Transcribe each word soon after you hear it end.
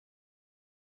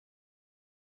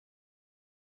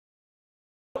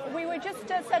we were just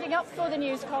setting up for the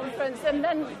news conference, and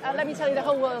then let me tell you, the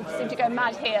whole world seemed to go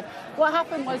mad here. What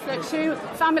happened was that two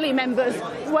family members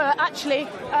were actually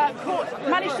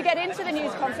managed to get into the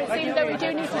news conference, even though we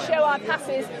do need to show our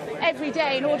passes every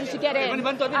day in order to get in.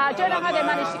 Don't know how they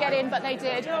managed to get in, but they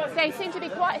did. They seem to be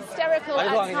quite hysterical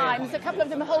at times. A couple of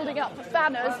them are holding up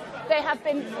banners. They have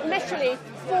been literally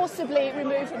forcibly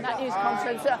removed from that news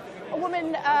conference. A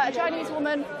woman, a Chinese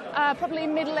woman, probably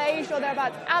middle-aged or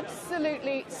thereabouts,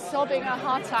 absolutely sobbing her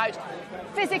heart out,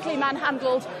 physically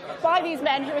manhandled by these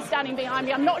men who are standing behind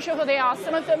me. I'm not sure who they are.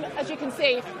 Some of them, as you can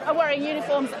see, are wearing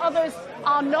uniforms. Others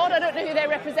are not. I don't know who they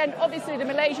represent. Obviously, the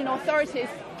Malaysian authorities.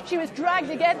 She was dragged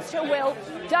against her will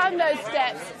down those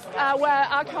steps where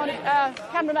our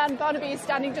cameraman Barnaby is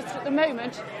standing just at the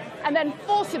moment, and then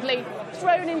forcibly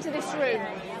thrown into this room.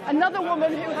 Another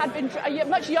woman who had been, a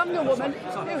much younger woman,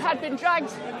 who had been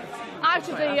dragged out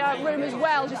of the room as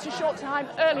well just a short time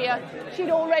earlier. She'd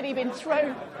already been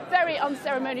thrown very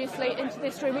unceremoniously into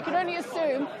this room. We can only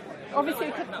assume, obviously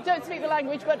we don't speak the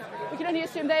language, but we can only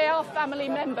assume they are family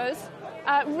members,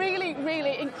 really,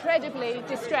 really incredibly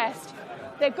distressed.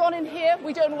 They've gone in here.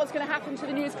 We don't know what's going to happen to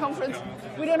the news conference.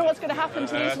 We don't know what's going to happen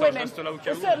to these women.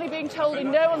 We're certainly being told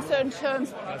in no uncertain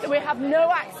terms that we have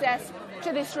no access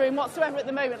to this room whatsoever at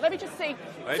the moment. Let me just see.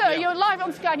 So you're live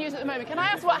on Sky News at the moment. Can I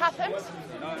ask what happened?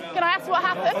 Can I ask what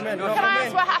happened? Can I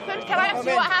ask what happened? Can I ask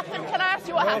you what happened? Can I ask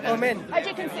you what happened? As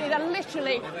you can see, they're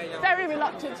literally very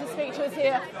reluctant to speak to us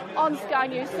here on Sky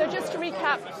News. So just to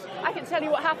recap, I can tell you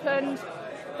what happened.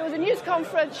 There was a news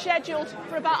conference scheduled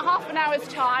for about half an hour's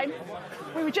time.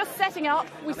 We were just setting up.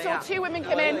 We saw two women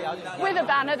come in with a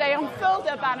banner. They unfurled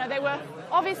their banner. They were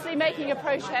obviously making a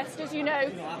protest. As you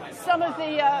know, some of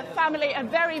the family are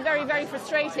very, very, very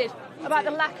frustrated about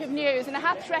the lack of news and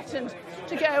have threatened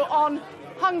to go on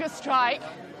hunger strike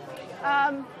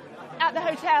at the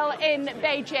hotel in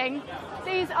Beijing.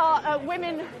 These are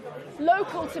women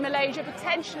local to Malaysia,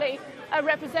 potentially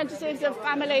representatives of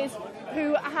families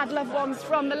who had loved ones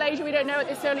from Malaysia. We don't know at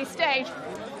this early stage,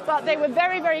 but they were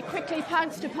very, very quickly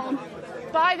pounced upon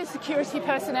by the security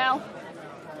personnel.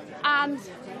 And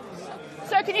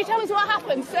sir, can you tell us what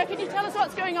happened? Sir, can you tell us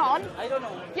what's going on? I don't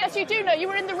know. Yes, you do know. You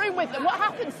were in the room with them. What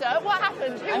happened, sir? What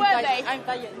happened? Who were they? I'm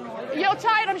tired. You're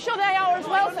tired? I'm sure they are as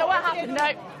well, sir. What happened?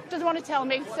 No, doesn't want to tell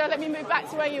me. So let me move back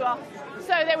to where you are.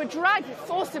 So they were dragged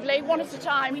forcibly, one at a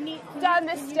time, down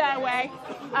this stairway.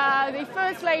 The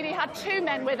First Lady had two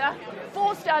men with her,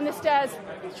 forced down the stairs,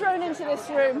 thrown into this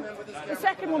room. The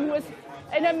second woman was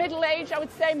in her middle age, I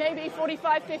would say maybe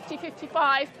 45, 50,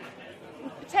 55.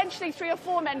 Potentially 3 or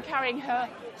 4 men carrying her,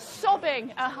 sobbing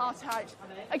her heart out.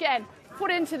 Again, put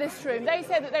into this room. They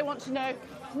say that they want to know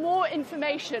more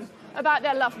information about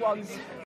their loved ones.